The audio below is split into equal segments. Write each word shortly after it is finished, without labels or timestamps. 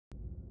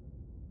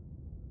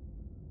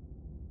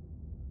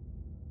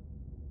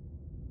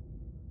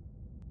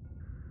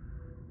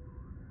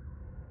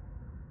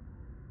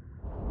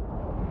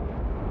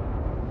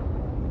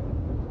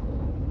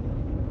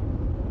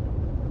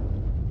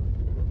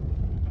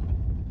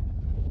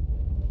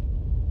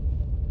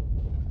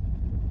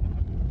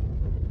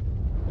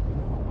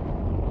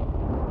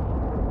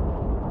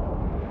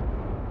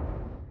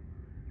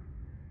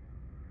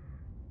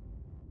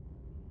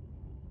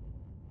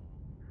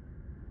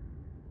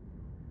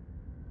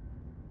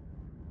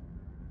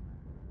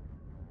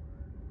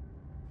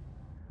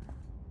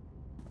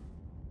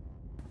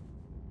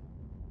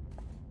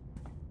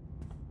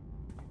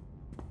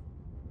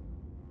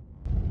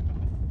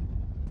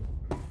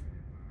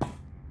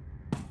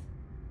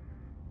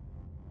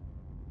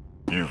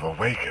You've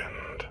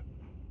awakened.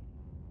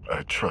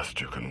 I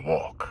trust you can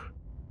walk.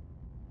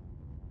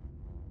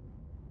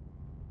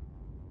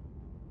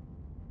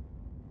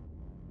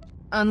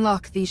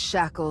 Unlock these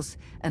shackles,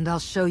 and I'll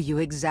show you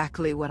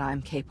exactly what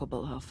I'm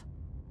capable of.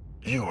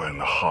 You are in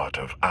the heart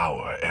of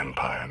our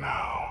empire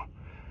now.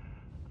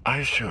 I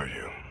assure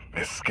you,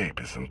 escape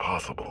is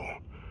impossible,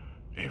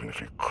 even if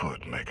you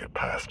could make it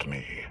past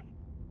me.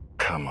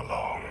 Come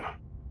along.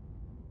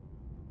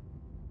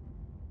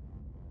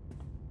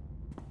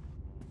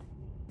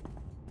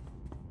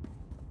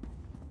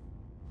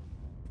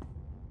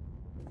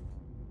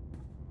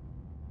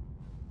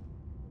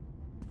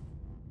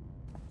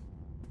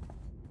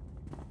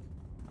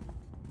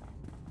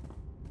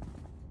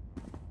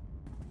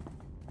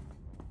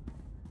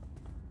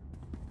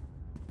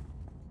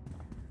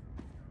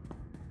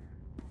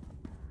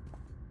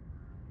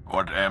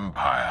 What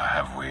empire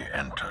have we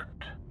entered?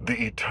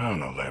 The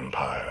Eternal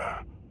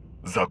Empire.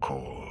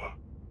 Zakul.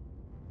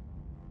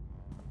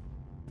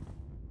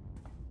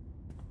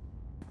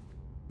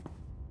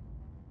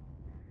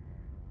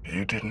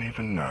 You didn't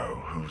even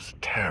know whose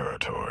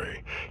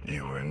territory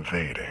you were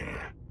invading.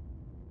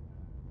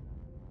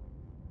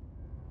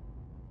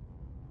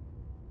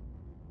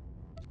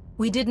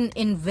 We didn't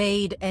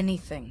invade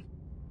anything.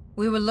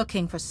 We were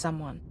looking for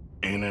someone.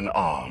 In an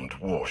armed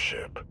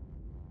warship.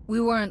 We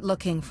weren't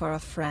looking for a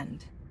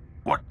friend.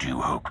 What do you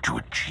hope to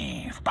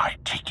achieve by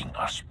taking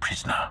us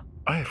prisoner?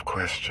 I have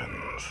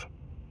questions.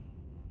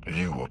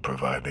 You will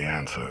provide the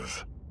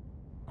answers.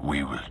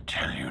 We will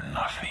tell you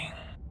nothing.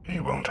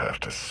 You won't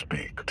have to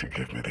speak to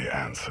give me the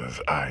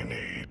answers I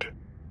need.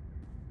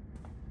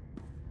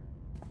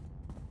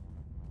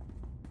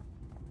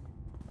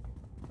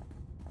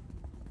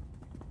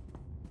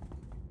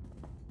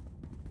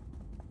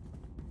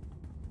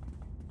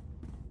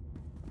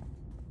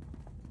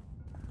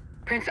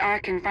 Prince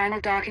Arkin, final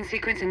docking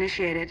sequence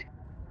initiated.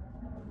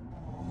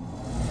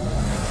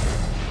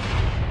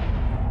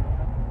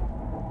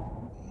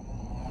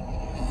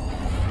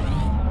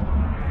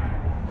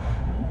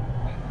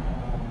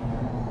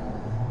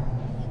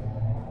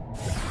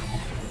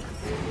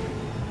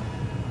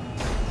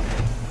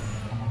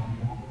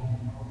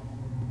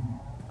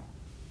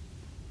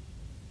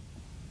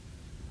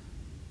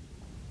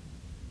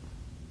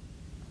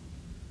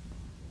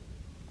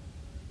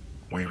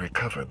 We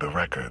recovered the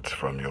records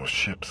from your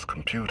ship's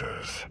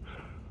computers,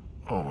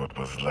 or what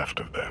was left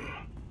of them.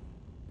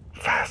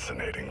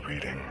 Fascinating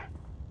reading.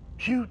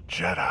 You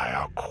Jedi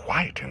are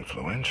quite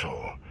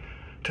influential.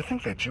 To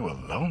think that you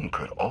alone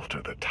could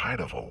alter the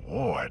tide of a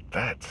war at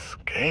that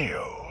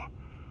scale.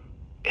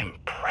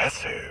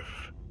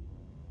 Impressive.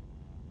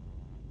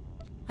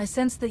 I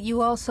sense that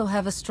you also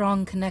have a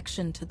strong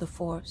connection to the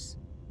Force.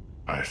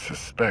 I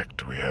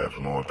suspect we have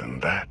more than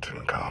that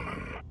in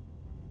common.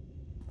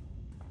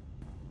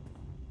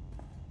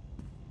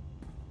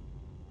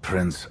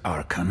 Prince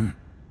Arkin?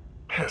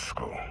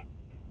 Heskel.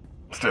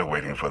 Still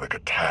waiting for the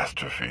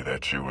catastrophe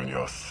that you and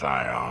your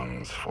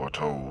scions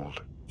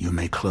foretold. You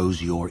may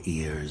close your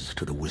ears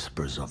to the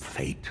whispers of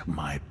fate,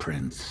 my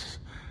prince,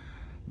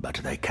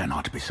 but they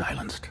cannot be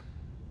silenced.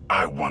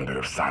 I wonder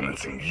if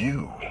silencing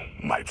you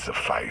might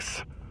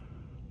suffice.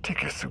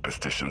 Take your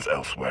superstitions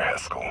elsewhere,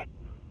 Heskel.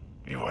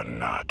 You are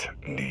not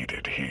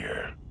needed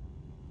here.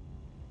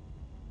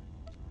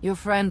 Your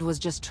friend was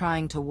just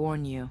trying to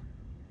warn you.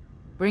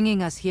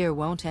 Bringing us here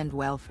won't end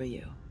well for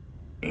you.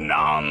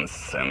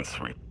 Nonsense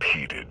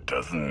repeated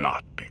does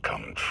not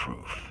become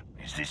truth.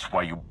 Is this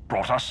why you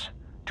brought us?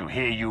 To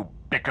hear you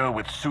bicker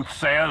with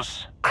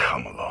soothsayers?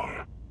 Come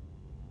along.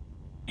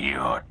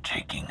 You're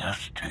taking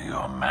us to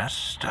your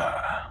master.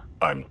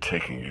 I'm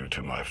taking you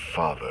to my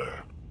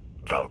father,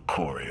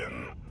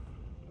 Valkorion,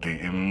 the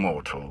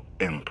immortal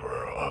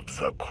Emperor of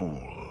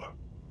Zakul.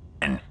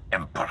 An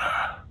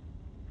emperor.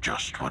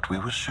 Just what we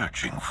were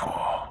searching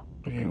for.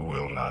 You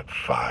will not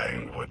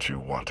find what you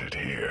wanted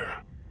here.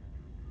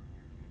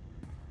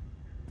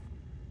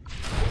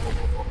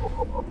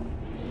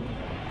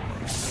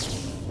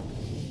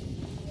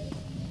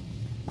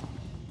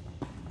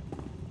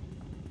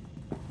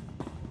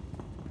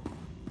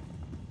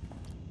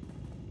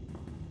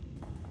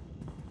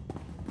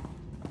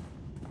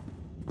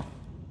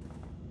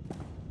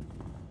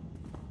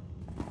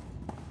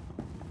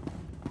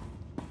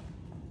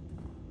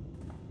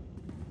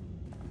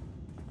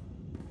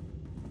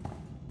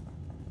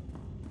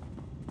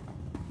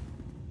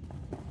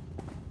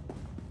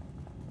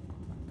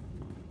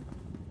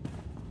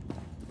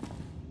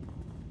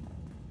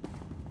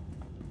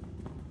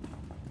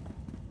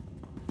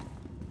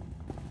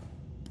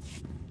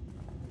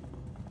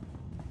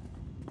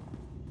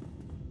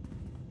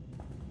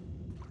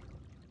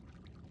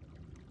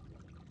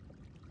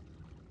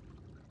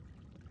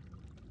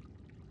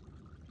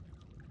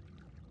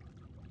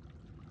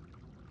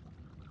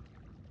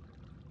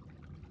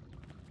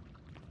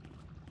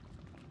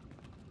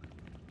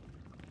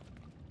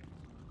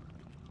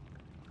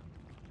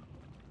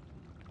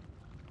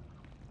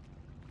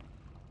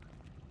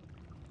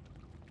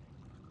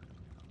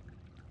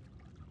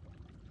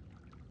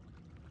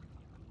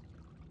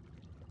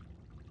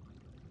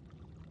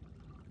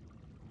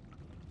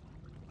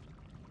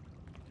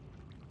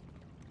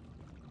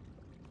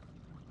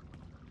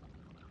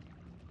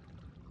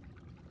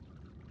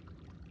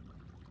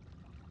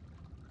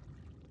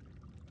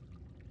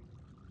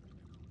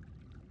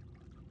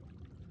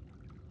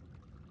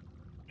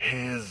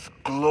 His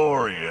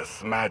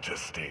glorious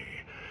majesty,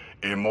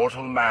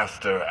 immortal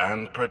master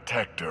and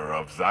protector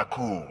of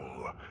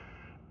Zakul,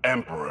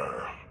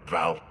 Emperor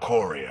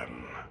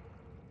Valkorion.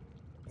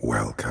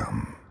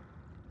 Welcome.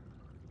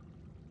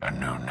 A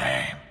new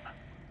name.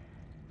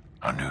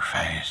 A new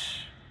face.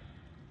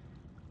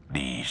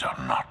 These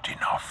are not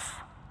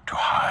enough to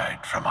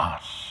hide from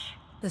us.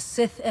 The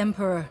Sith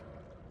Emperor.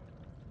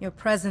 Your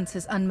presence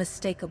is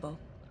unmistakable.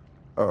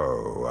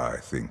 Oh, I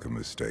think a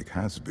mistake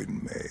has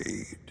been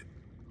made.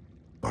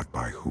 But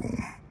by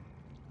whom?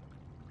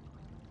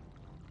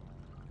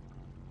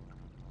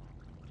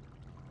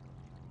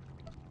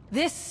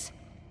 This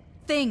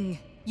thing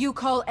you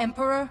call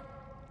Emperor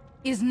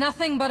is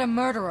nothing but a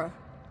murderer.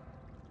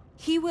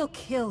 He will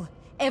kill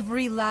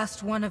every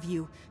last one of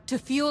you to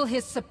fuel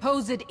his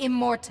supposed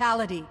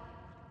immortality.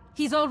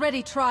 He's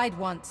already tried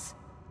once.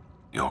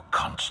 Your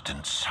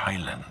constant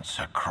silence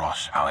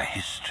across our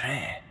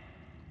history.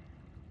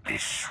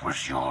 This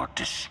was your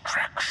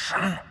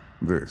distraction?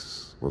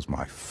 This was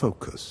my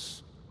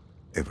focus.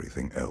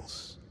 Everything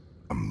else,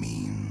 a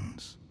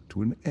means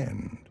to an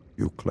end.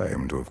 You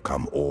claim to have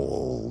come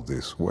all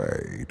this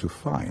way to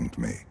find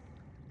me.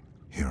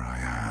 Here I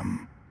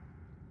am.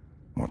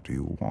 What do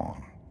you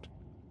want?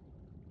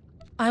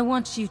 I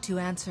want you to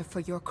answer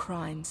for your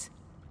crimes.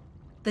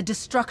 The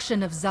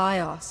destruction of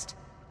Ziost.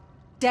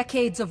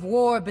 Decades of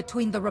war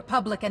between the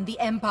Republic and the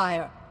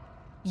Empire.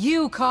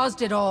 You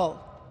caused it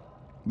all.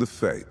 The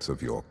fates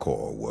of your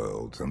core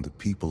worlds and the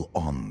people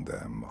on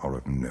them are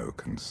of no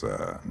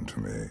concern to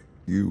me.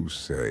 You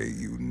say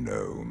you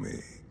know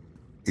me.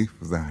 If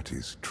that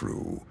is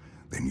true,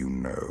 then you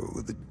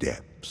know the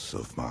depths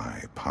of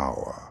my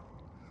power.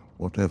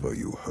 Whatever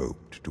you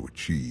hoped to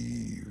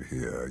achieve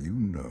here, you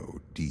know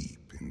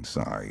deep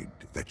inside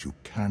that you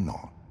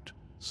cannot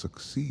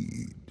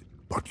succeed.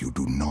 But you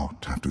do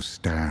not have to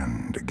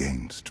stand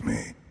against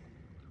me.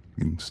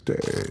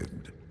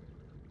 Instead,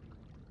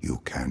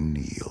 you can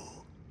kneel.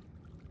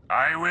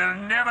 I will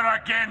never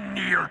again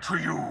kneel to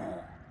you.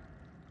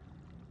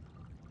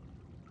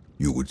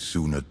 You would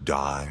sooner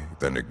die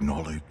than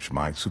acknowledge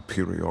my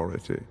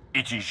superiority.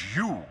 It is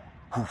you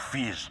who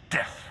fears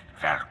death,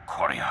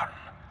 Valkorion.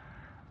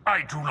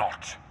 I do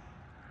not.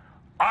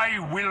 I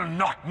will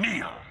not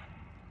kneel.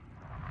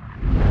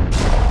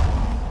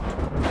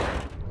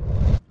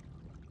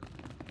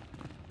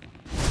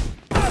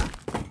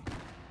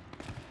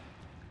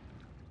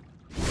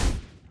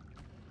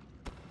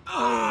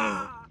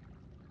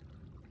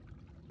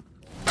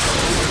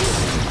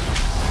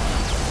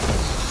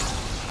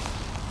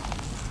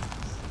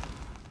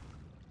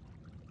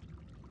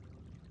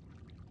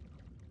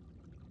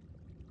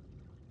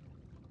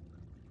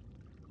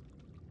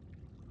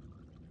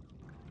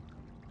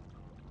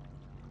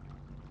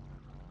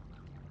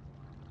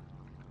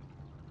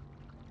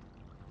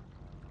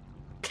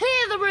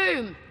 Clear the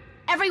room!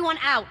 Everyone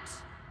out!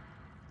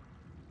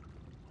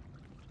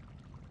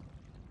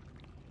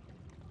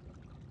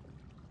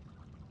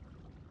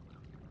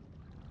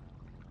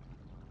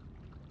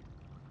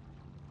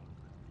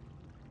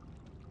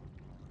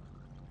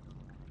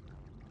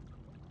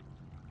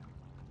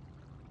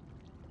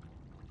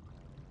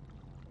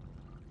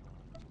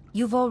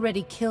 You've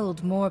already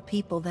killed more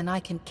people than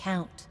I can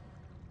count.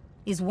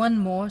 Is one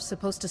more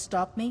supposed to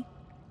stop me?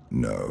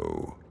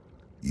 No,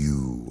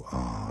 you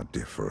are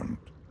different.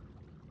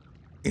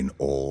 In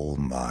all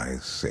my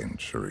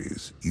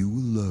centuries, you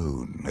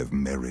alone have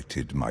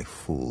merited my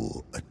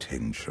full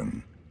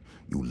attention.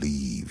 You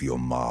leave your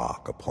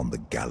mark upon the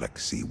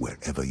galaxy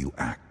wherever you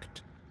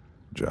act,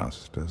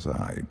 just as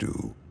I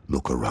do.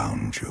 Look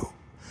around you.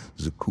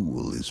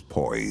 Zakul is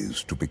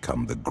poised to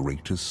become the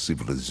greatest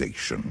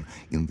civilization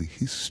in the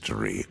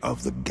history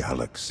of the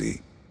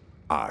galaxy.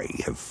 I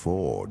have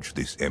forged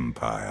this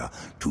empire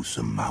to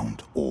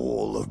surmount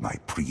all of my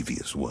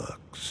previous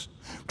works,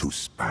 to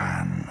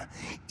span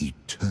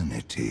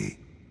eternity.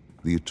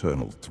 The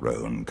Eternal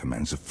Throne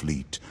commands a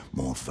fleet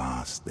more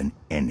vast than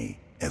any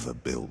ever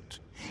built.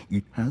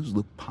 It has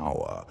the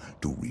power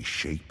to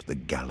reshape the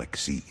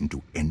galaxy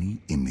into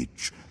any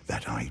image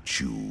that I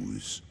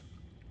choose.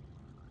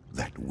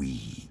 That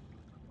we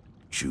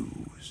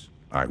choose.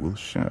 I will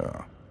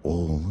share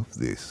all of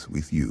this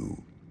with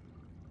you,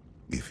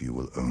 if you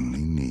will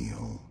only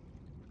kneel.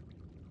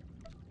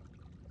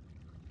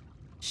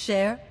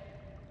 Share?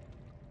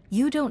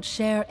 You don't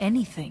share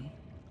anything.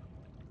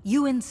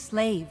 You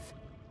enslave.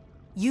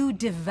 You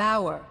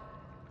devour.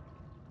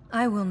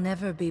 I will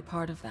never be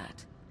part of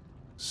that.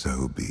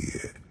 So be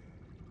it.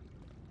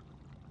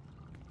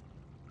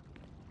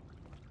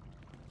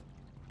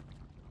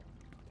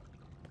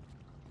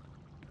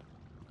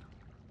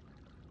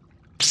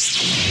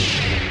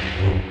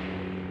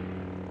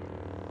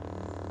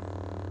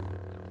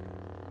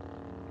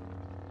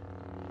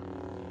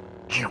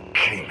 You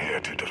came here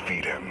to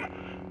defeat him.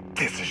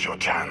 This is your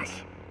chance.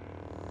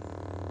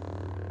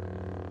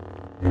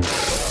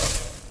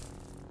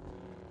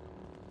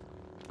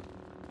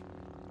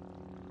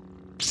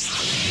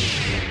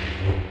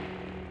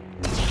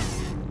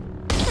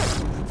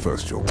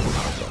 First your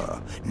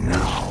brother,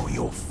 now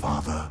your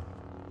father.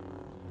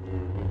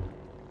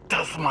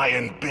 Does my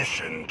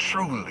ambition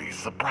truly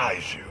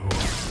surprise you?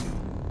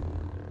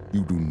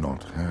 You do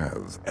not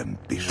have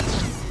ambition,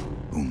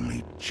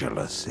 only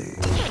jealousy.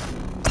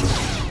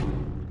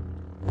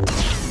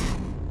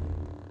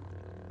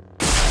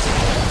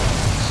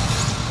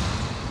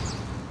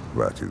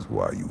 That is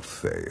why you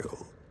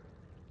fail.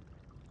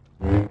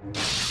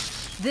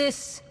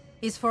 This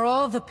is for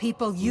all the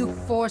people you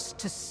forced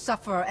to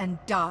suffer and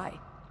die.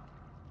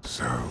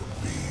 So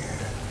be it.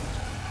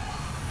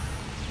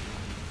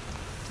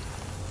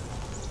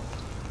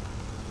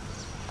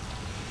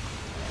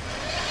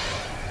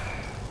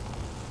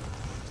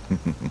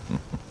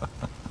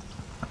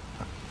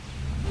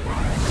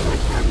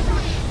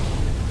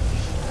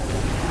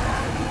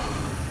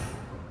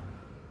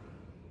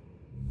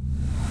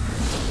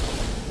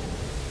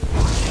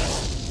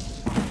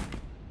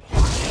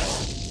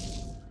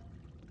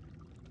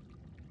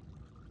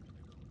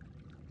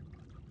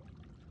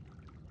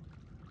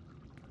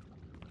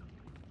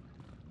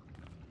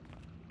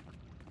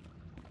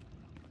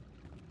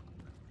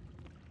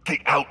 The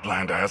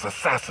Outlander has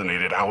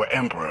assassinated our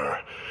Emperor.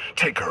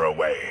 Take her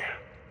away.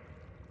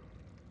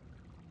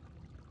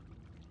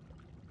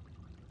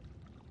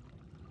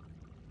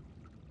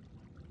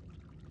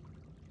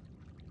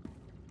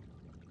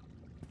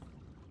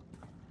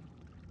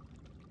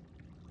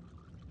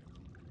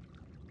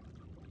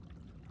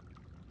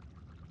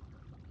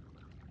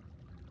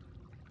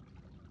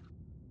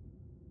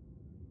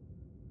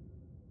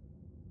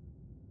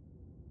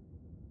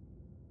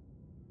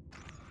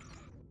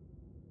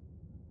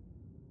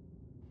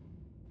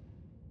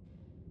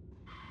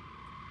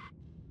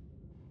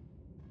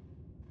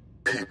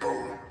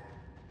 People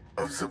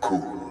of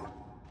Zakul,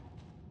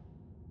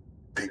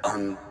 the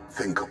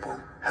unthinkable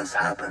has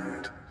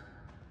happened.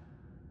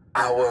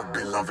 Our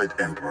beloved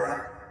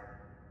Emperor,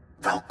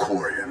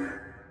 Valkorion,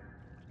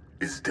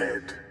 is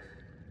dead.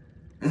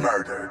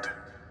 Murdered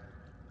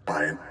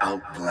by an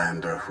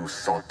Outlander who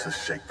sought to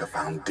shake the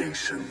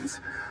foundations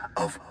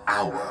of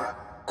our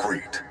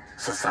great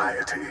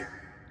society.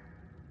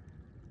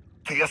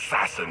 The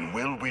assassin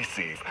will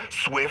receive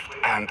swift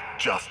and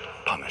just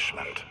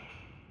punishment.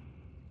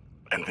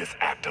 And this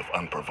act of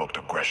unprovoked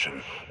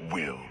aggression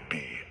will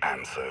be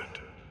answered.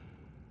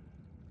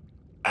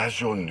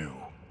 As your new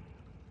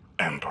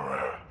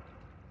Emperor,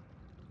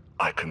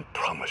 I can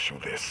promise you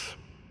this.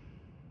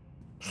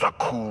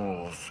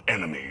 Zakul's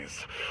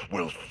enemies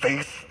will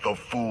face the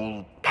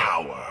full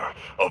power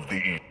of the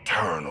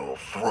Eternal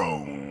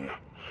Throne.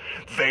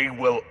 They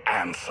will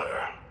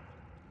answer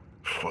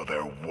for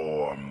their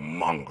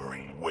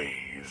warmongering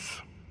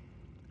ways.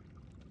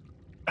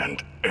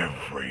 And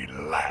every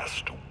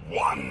last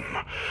one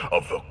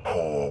of the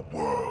core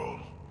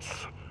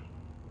worlds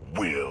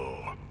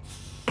will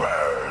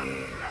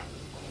burn.